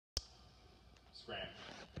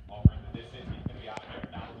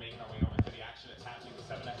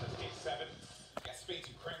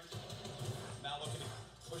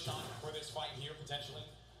push on for this fight here, potentially.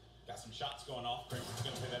 Got some shots going off. Crimson's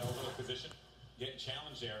going to play that overlook position. Getting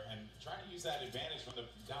challenged there and try to use that advantage from the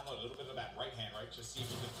download, a little bit of that right hand, right? Just see if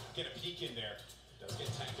you can get a peek in there. Does get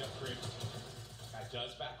tagged up, Crimson. Guy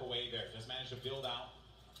does back away there. Does manage to build out.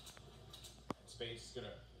 Spades is going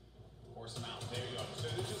to force him out. There you go. So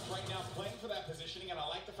they're just right now playing for that positioning, and I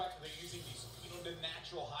like the fact that they're using these, the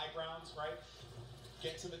natural high grounds, right?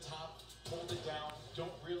 Get to the top, hold it down.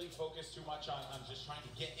 Don't really focus too much on just trying to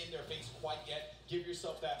get in their face quite yet. Give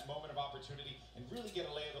yourself that moment of opportunity and really get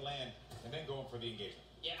a lay of the land, and then go in for the engagement.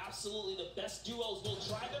 Yeah, absolutely. The best duos will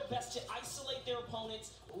try their best to isolate their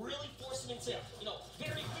opponents, really force them into,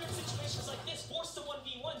 very weird situations like this, force the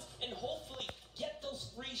 1v1s, and hopefully get those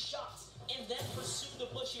free shots, and then pursue the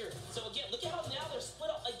push here. So again, look at how now they're split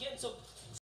up again.